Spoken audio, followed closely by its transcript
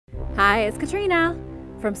Hi, it's Katrina.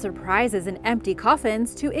 From surprises in empty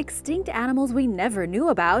coffins to extinct animals we never knew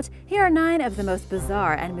about, here are 9 of the most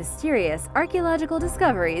bizarre and mysterious archaeological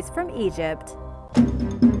discoveries from Egypt.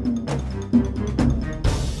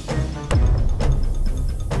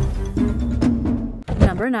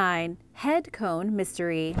 Number 9. Head cone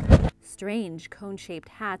mystery. Strange cone-shaped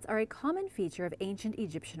hats are a common feature of ancient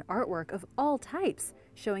Egyptian artwork of all types,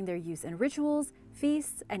 showing their use in rituals,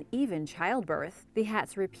 feasts, and even childbirth. The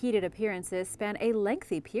hat's repeated appearances span a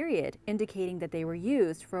lengthy period, indicating that they were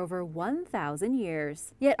used for over 1,000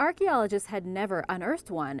 years. Yet archaeologists had never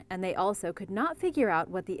unearthed one, and they also could not figure out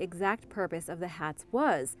what the exact purpose of the hats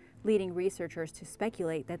was, leading researchers to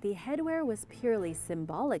speculate that the headwear was purely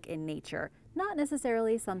symbolic in nature, not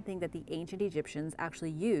necessarily something that the ancient Egyptians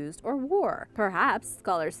actually used or wore. Perhaps,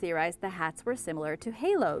 scholars theorized the hats were similar to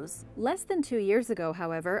halos. Less than 2 years ago,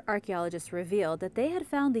 however, archaeologists revealed that they had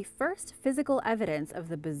found the first physical evidence of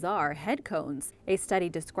the bizarre head cones. A study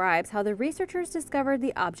describes how the researchers discovered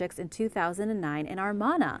the objects in 2009 in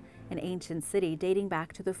Amarna, an ancient city dating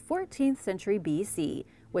back to the 14th century BC,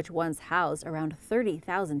 which once housed around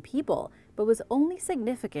 30,000 people, but was only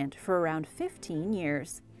significant for around 15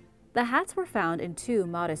 years. The hats were found in 2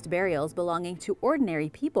 modest burials belonging to ordinary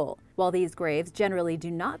people. While these graves generally do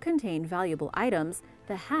not contain valuable items,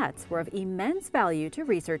 the hats were of immense value to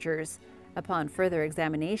researchers. Upon further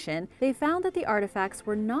examination, they found that the artifacts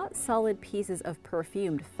were not solid pieces of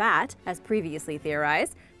perfumed fat, as previously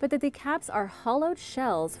theorized, but that the caps are hollowed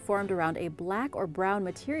shells formed around a black or brown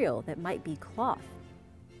material that might be cloth.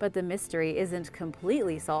 But the mystery isn't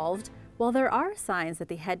completely solved. While there are signs that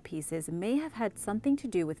the headpieces may have had something to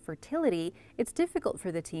do with fertility, it's difficult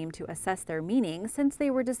for the team to assess their meaning since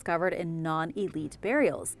they were discovered in non-elite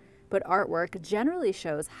burials. But artwork generally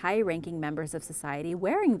shows high-ranking members of society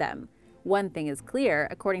wearing them. One thing is clear,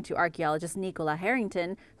 according to archaeologist Nicola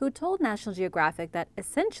Harrington, who told National Geographic that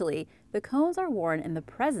essentially the cones are worn in the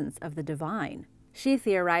presence of the divine. She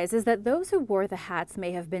theorizes that those who wore the hats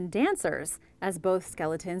may have been dancers, as both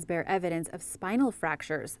skeletons bear evidence of spinal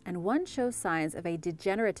fractures and one shows signs of a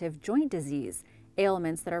degenerative joint disease,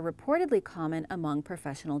 ailments that are reportedly common among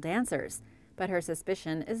professional dancers. But her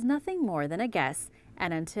suspicion is nothing more than a guess,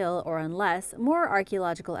 and until or unless more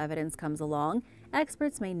archaeological evidence comes along,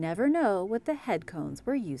 experts may never know what the head cones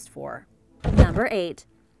were used for. Number 8.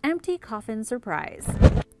 Empty coffin surprise.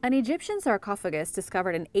 An Egyptian sarcophagus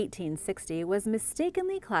discovered in 1860 was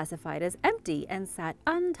mistakenly classified as empty and sat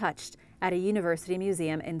untouched at a university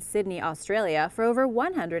museum in Sydney, Australia for over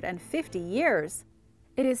 150 years.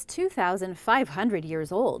 It is 2,500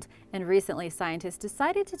 years old, and recently scientists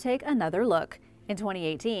decided to take another look. In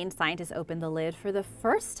 2018, scientists opened the lid for the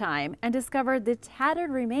first time and discovered the tattered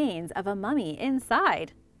remains of a mummy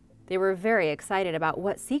inside. They were very excited about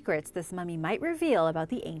what secrets this mummy might reveal about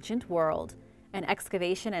the ancient world. An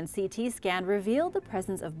excavation and CT scan revealed the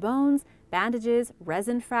presence of bones, bandages,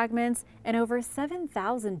 resin fragments, and over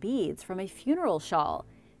 7,000 beads from a funeral shawl.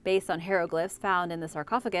 Based on hieroglyphs found in the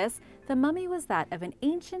sarcophagus, the mummy was that of an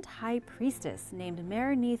ancient high priestess named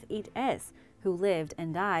Mer-Neith-Et-Es, who lived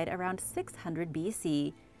and died around 600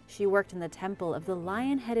 BC. She worked in the temple of the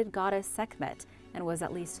lion-headed goddess Sekhmet and was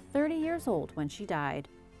at least 30 years old when she died.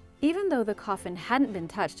 Even though the coffin hadn't been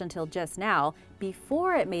touched until just now,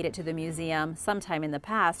 before it made it to the museum, sometime in the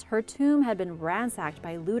past, her tomb had been ransacked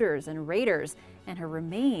by looters and raiders, and her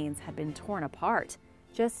remains had been torn apart.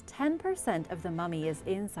 Just 10% of the mummy is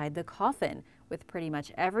inside the coffin, with pretty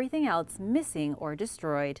much everything else missing or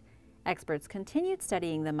destroyed. Experts continued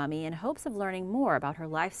studying the mummy in hopes of learning more about her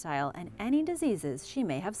lifestyle and any diseases she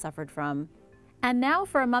may have suffered from. And now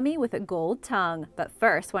for a mummy with a gold tongue. But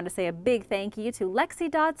first, want to say a big thank you to Lexi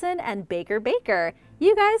Dodson and Baker Baker.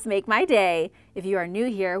 You guys make my day. If you are new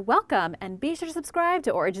here, welcome, and be sure to subscribe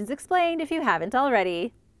to Origins Explained if you haven't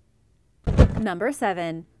already. Number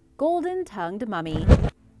 7. Golden-tongued mummy.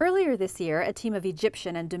 Earlier this year, a team of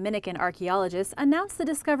Egyptian and Dominican archaeologists announced the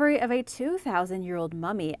discovery of a 2,000-year-old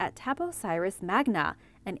mummy at Taposiris Magna,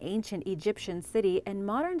 an ancient Egyptian city in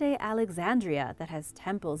modern-day Alexandria that has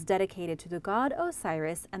temples dedicated to the god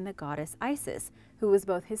Osiris and the goddess Isis, who was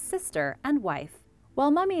both his sister and wife. While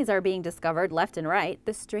mummies are being discovered left and right,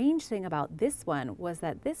 the strange thing about this one was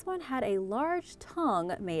that this one had a large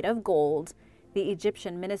tongue made of gold. The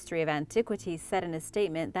Egyptian Ministry of Antiquities said in a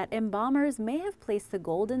statement that embalmers may have placed the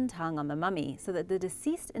golden tongue on the mummy so that the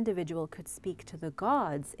deceased individual could speak to the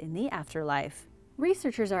gods in the afterlife.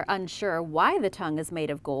 Researchers are unsure why the tongue is made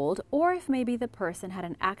of gold, or if maybe the person had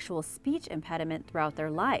an actual speech impediment throughout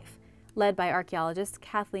their life. Led by archaeologist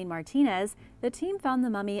Kathleen Martinez, the team found the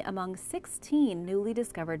mummy among 16 newly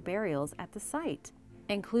discovered burials at the site.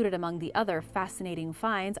 Included among the other fascinating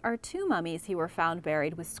finds are 2 mummies who were found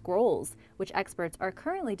buried with scrolls, which experts are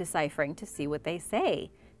currently deciphering to see what they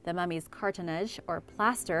say. The mummy's cartonnage, or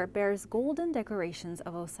plaster, bears golden decorations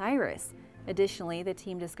of Osiris. Additionally, the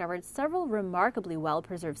team discovered several remarkably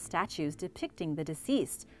well-preserved statues depicting the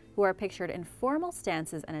deceased, who are pictured in formal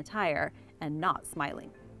stances and attire, and not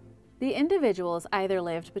smiling. The individuals either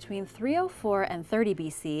lived between 304 and 30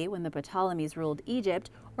 BC, when the Ptolemies ruled Egypt,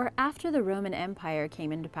 or after the Roman Empire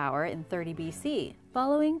came into power in 30 BC,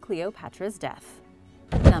 following Cleopatra's death.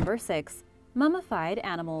 Number 6. Mummified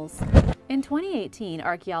animals. In 2018,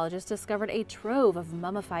 archaeologists discovered a trove of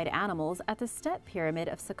mummified animals at the Step Pyramid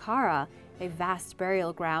of Saqqara, a vast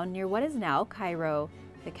burial ground near what is now Cairo.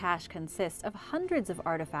 The cache consists of hundreds of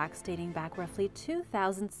artifacts dating back roughly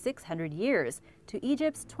 2,600 years to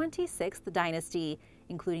Egypt's 26th dynasty,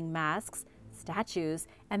 including masks, statues,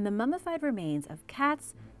 and the mummified remains of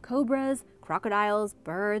cats, cobras, crocodiles,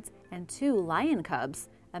 birds, and 2 lion cubs,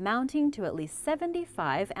 amounting to at least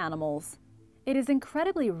 75 animals. It is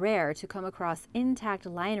incredibly rare to come across intact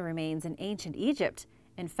lion remains in ancient Egypt.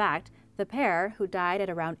 In fact, the pair, who died at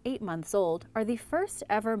around 8 months old, are the first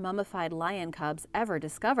ever mummified lion cubs ever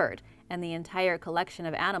discovered, and the entire collection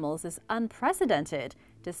of animals is unprecedented,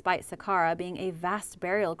 despite Saqqara being a vast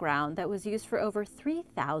burial ground that was used for over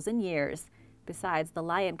 3,000 years. Besides the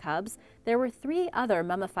lion cubs, there were 3 other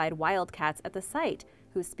mummified wildcats at the site,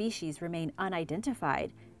 whose species remain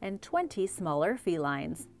unidentified, and 20 smaller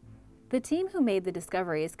felines. The team who made the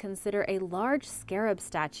discoveries consider a large scarab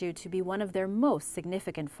statue to be one of their most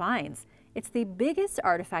significant finds. It's the biggest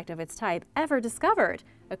artifact of its type ever discovered,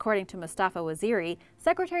 according to Mustafa Waziri,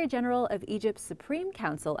 Secretary General of Egypt's Supreme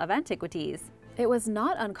Council of Antiquities. It was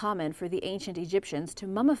not uncommon for the ancient Egyptians to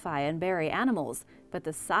mummify and bury animals, but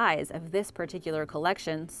the size of this particular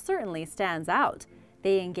collection certainly stands out.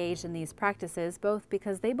 They engaged in these practices both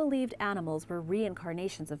because they believed animals were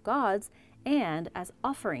reincarnations of gods and as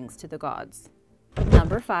offerings to the gods.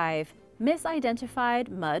 Number 5. Misidentified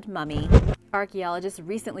mud mummy. Archaeologists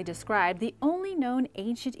recently described the only known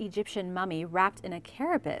ancient Egyptian mummy wrapped in a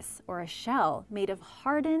carapace, or a shell, made of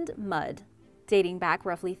hardened mud. Dating back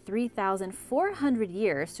roughly 3,400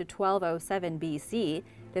 years to 1207 BC,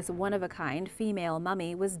 this one-of-a-kind female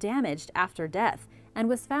mummy was damaged after death and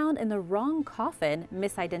was found in the wrong coffin,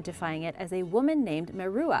 misidentifying it as a woman named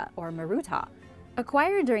Merua, or Maruta.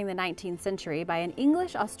 Acquired during the 19th century by an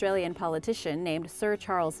English-Australian politician named Sir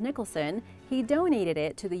Charles Nicholson, he donated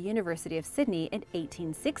it to the University of Sydney in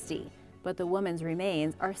 1860. But the woman's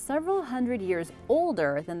remains are several hundred years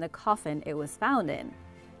older than the coffin it was found in.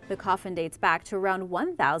 The coffin dates back to around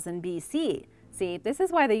 1000 BC. See, this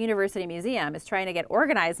is why the University Museum is trying to get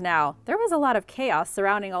organized now. There was a lot of chaos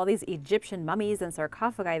surrounding all these Egyptian mummies and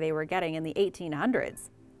sarcophagi they were getting in the 1800s.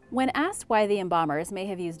 When asked why the embalmers may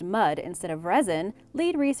have used mud instead of resin,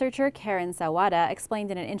 lead researcher Karen Sawada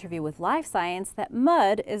explained in an interview with Life Science that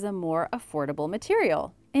mud is a more affordable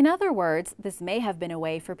material. In other words, this may have been a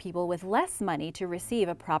way for people with less money to receive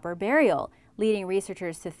a proper burial, leading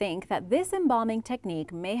researchers to think that this embalming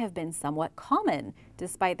technique may have been somewhat common,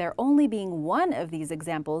 despite there only being one of these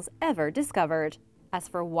examples ever discovered. As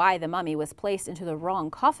for why the mummy was placed into the wrong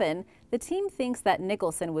coffin, the team thinks that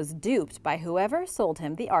Nicholson was duped by whoever sold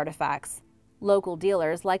him the artifacts. Local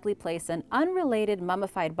dealers likely placed an unrelated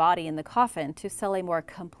mummified body in the coffin to sell a more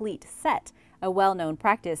complete set, a well-known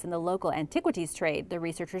practice in the local antiquities trade, the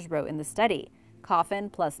researchers wrote in the study. Coffin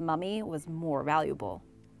plus mummy was more valuable.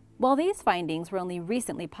 While these findings were only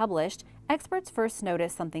recently published, experts first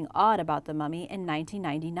noticed something odd about the mummy in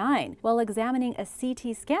 1999 while examining a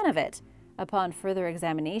CT scan of it. Upon further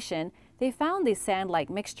examination, they found the sand-like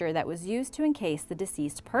mixture that was used to encase the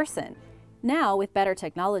deceased person. Now, with better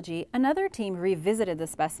technology, another team revisited the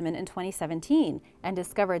specimen in 2017 and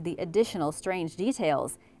discovered the additional strange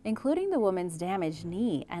details, including the woman's damaged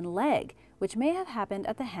knee and leg, which may have happened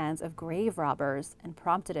at the hands of grave robbers and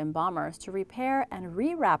prompted embalmers to repair and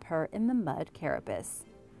rewrap her in the mud carapace.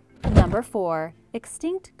 Number 4.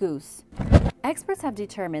 Extinct goose. Experts have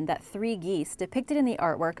determined that 3 geese depicted in the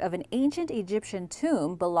artwork of an ancient Egyptian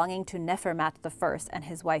tomb belonging to Nefermat I and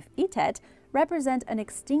his wife Itet represent an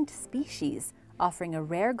extinct species, offering a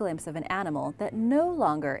rare glimpse of an animal that no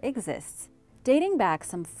longer exists. Dating back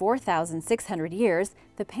some 4,600 years,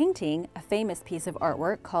 the painting, a famous piece of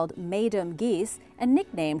artwork called Maydum Geese and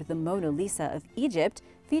nicknamed the Mona Lisa of Egypt,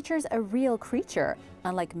 features a real creature,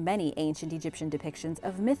 unlike many ancient Egyptian depictions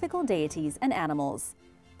of mythical deities and animals.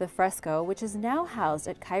 The fresco, which is now housed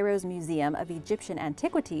at Cairo's Museum of Egyptian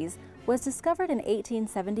Antiquities, was discovered in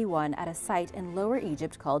 1871 at a site in Lower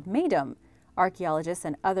Egypt called Maydum. Archaeologists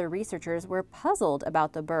and other researchers were puzzled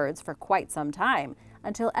about the birds for quite some time,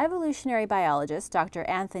 until evolutionary biologist Dr.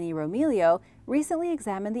 Anthony Romilio recently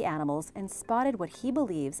examined the animals and spotted what he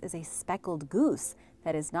believes is a speckled goose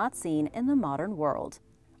that is not seen in the modern world.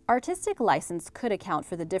 Artistic license could account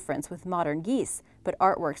for the difference with modern geese, but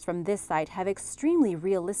artworks from this site have extremely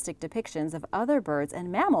realistic depictions of other birds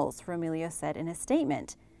and mammals, Romilio said in a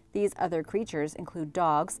statement. These other creatures include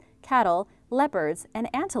dogs, cattle, leopards,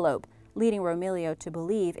 and antelope, leading Romilio to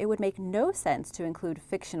believe it would make no sense to include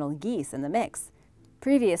fictional geese in the mix.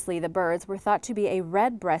 Previously, the birds were thought to be a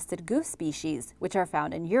red-breasted goose species, which are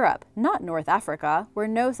found in Europe, not North Africa, where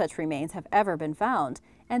no such remains have ever been found,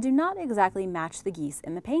 and do not exactly match the geese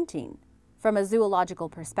in the painting. From a zoological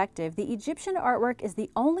perspective, the Egyptian artwork is the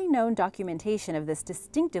only known documentation of this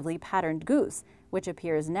distinctively patterned goose, which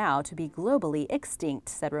appears now to be globally extinct,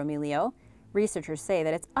 said Romilio. Researchers say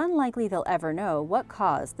that it's unlikely they'll ever know what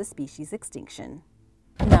caused the species' extinction.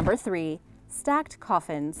 Number 3. Stacked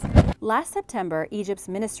coffins. Last September, Egypt's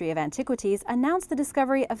Ministry of Antiquities announced the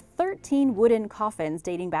discovery of 13 wooden coffins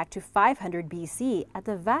dating back to 500 BC at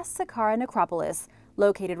the vast Saqqara necropolis,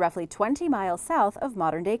 located roughly 20 miles south of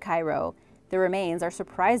modern-day Cairo. The remains are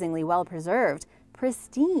surprisingly well preserved,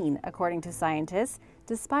 pristine, according to scientists,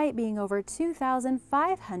 despite being over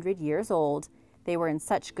 2,500 years old. They were in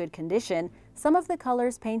such good condition, some of the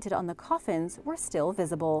colors painted on the coffins were still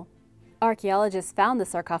visible. Archaeologists found the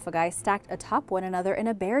sarcophagi stacked atop one another in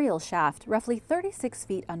a burial shaft, roughly 36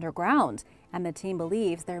 feet underground, and the team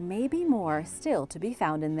believes there may be more still to be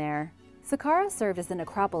found in there. Saqqara served as the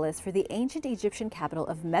necropolis for the ancient Egyptian capital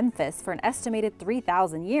of Memphis for an estimated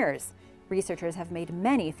 3,000 years. Researchers have made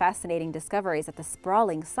many fascinating discoveries at the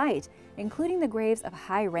sprawling site, including the graves of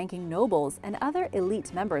high-ranking nobles and other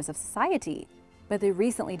elite members of society. But the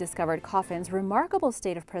recently discovered coffin's remarkable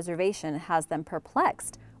state of preservation has them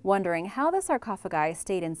perplexed, wondering how the sarcophagi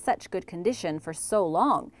stayed in such good condition for so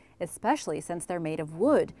long, especially since they're made of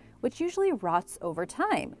wood, which usually rots over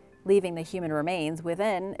time, leaving the human remains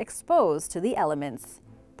within exposed to the elements.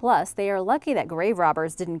 Plus, they are lucky that grave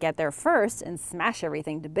robbers didn't get there first and smash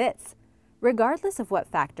everything to bits. Regardless of what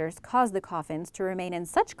factors caused the coffins to remain in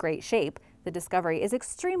such great shape, the discovery is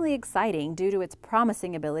extremely exciting due to its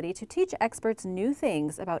promising ability to teach experts new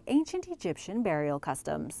things about ancient Egyptian burial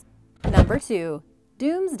customs. Number 2.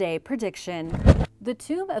 Doomsday Prediction. The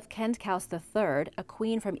tomb of Khentkaus III, a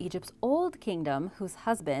queen from Egypt's Old Kingdom whose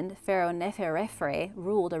husband, Pharaoh Neferefre,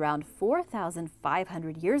 ruled around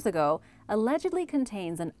 4,500 years ago, allegedly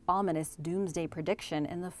contains an ominous doomsday prediction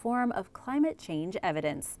in the form of climate change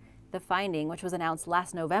evidence. The finding, which was announced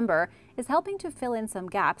last November, is helping to fill in some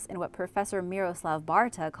gaps in what Professor Miroslav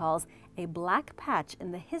Barta calls a black patch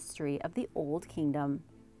in the history of the Old Kingdom.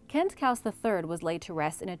 Khentkaus III was laid to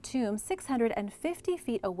rest in a tomb 650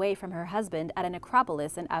 feet away from her husband at a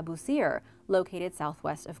necropolis in Abu Sir, located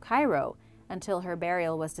southwest of Cairo. Until her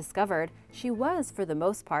burial was discovered, she was, for the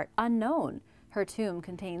most part, unknown. Her tomb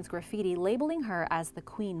contains graffiti labeling her as the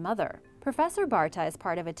Queen Mother. Professor Barta is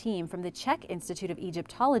part of a team from the Czech Institute of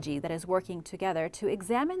Egyptology that is working together to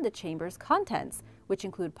examine the chamber's contents, which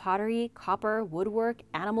include pottery, copper, woodwork,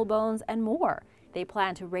 animal bones, and more. They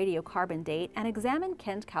plan to radiocarbon date and examine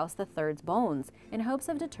Khentkaus III's bones in hopes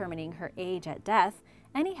of determining her age at death,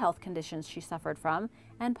 any health conditions she suffered from,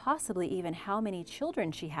 and possibly even how many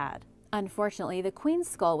children she had. Unfortunately, the queen's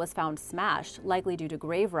skull was found smashed, likely due to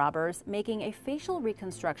grave robbers, making a facial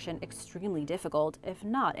reconstruction extremely difficult, if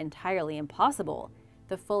not entirely impossible.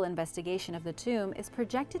 The full investigation of the tomb is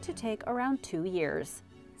projected to take around 2 years.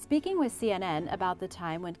 Speaking with CNN about the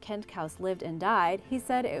time when Khentkaus lived and died, he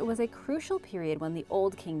said it was a crucial period when the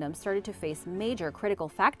Old Kingdom started to face major critical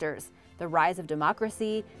factors: the rise of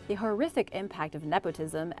democracy, the horrific impact of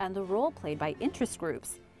nepotism, and the role played by interest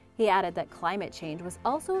groups. He added that climate change was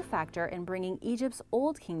also a factor in bringing Egypt's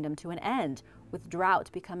Old Kingdom to an end, with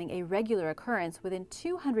drought becoming a regular occurrence within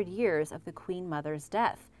 200 years of the Queen Mother's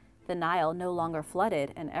death. The Nile no longer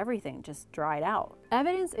flooded and everything just dried out.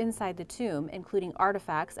 Evidence inside the tomb, including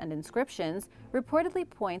artifacts and inscriptions, reportedly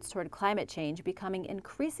points toward climate change becoming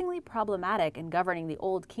increasingly problematic in governing the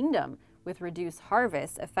Old Kingdom, with reduced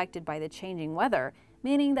harvests affected by the changing weather,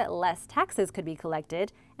 meaning that less taxes could be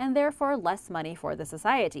collected and therefore less money for the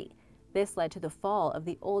society. This led to the fall of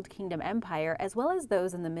the Old Kingdom Empire as well as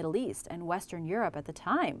those in the Middle East and Western Europe at the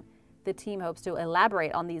time. The team hopes to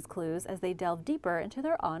elaborate on these clues as they delve deeper into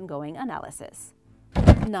their ongoing analysis.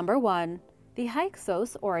 Number 1. The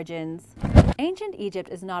Hyksos origins. Ancient Egypt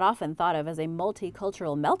is not often thought of as a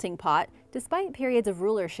multicultural melting pot, despite periods of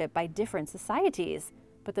rulership by different societies.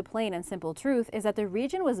 But the plain and simple truth is that the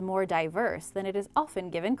region was more diverse than it is often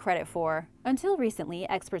given credit for. Until recently,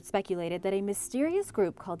 experts speculated that a mysterious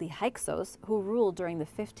group called the Hyksos, who ruled during the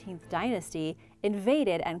 15th dynasty,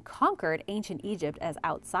 invaded and conquered ancient Egypt as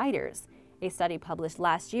outsiders. A study published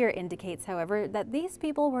last year indicates, however, that these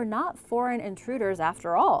people were not foreign intruders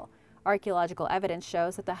after all. Archaeological evidence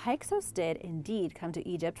shows that the Hyksos did indeed come to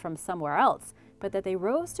Egypt from somewhere else, but that they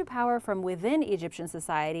rose to power from within Egyptian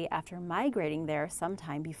society after migrating there some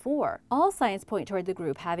time before. All signs point toward the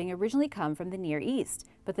group having originally come from the Near East,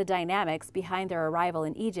 but the dynamics behind their arrival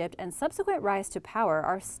in Egypt and subsequent rise to power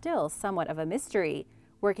are still somewhat of a mystery.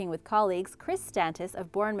 Working with colleagues, Chris Stantis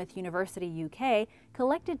of Bournemouth University, UK,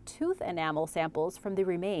 collected tooth enamel samples from the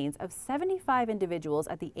remains of 75 individuals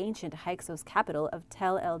at the ancient Hyksos capital of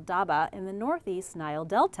Tel El Daba in the northeast Nile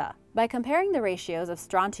Delta. By comparing the ratios of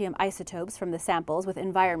strontium isotopes from the samples with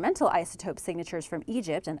environmental isotope signatures from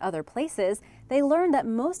Egypt and other places, they learned that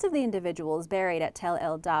most of the individuals buried at Tel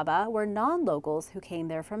El Daba were non-locals who came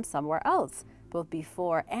there from somewhere else, both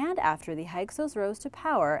before and after the Hyksos rose to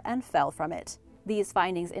power and fell from it. These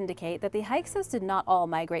findings indicate that the Hyksos did not all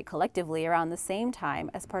migrate collectively around the same time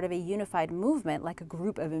as part of a unified movement like a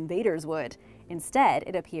group of invaders would. Instead,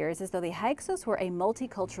 it appears as though the Hyksos were a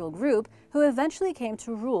multicultural group who eventually came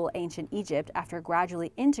to rule ancient Egypt after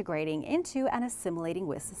gradually integrating into and assimilating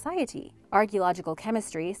with society. Archaeological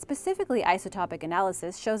chemistry, specifically isotopic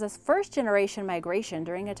analysis, shows us first-generation migration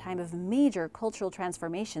during a time of major cultural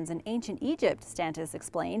transformations in ancient Egypt, Stantis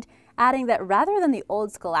explained, adding that rather than the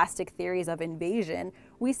old scholastic theories of invasion,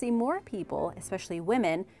 we see more people, especially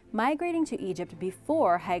women, migrating to Egypt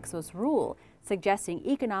before Hyksos rule, suggesting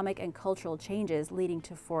economic and cultural changes leading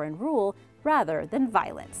to foreign rule rather than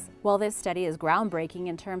violence. While this study is groundbreaking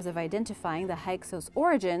in terms of identifying the Hyksos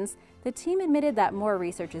origins, the team admitted that more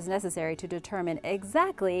research is necessary to determine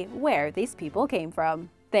exactly where these people came from.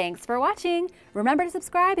 Thanks for watching! Remember to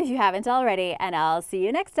subscribe if you haven't already, and I'll see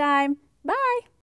you next time. Bye!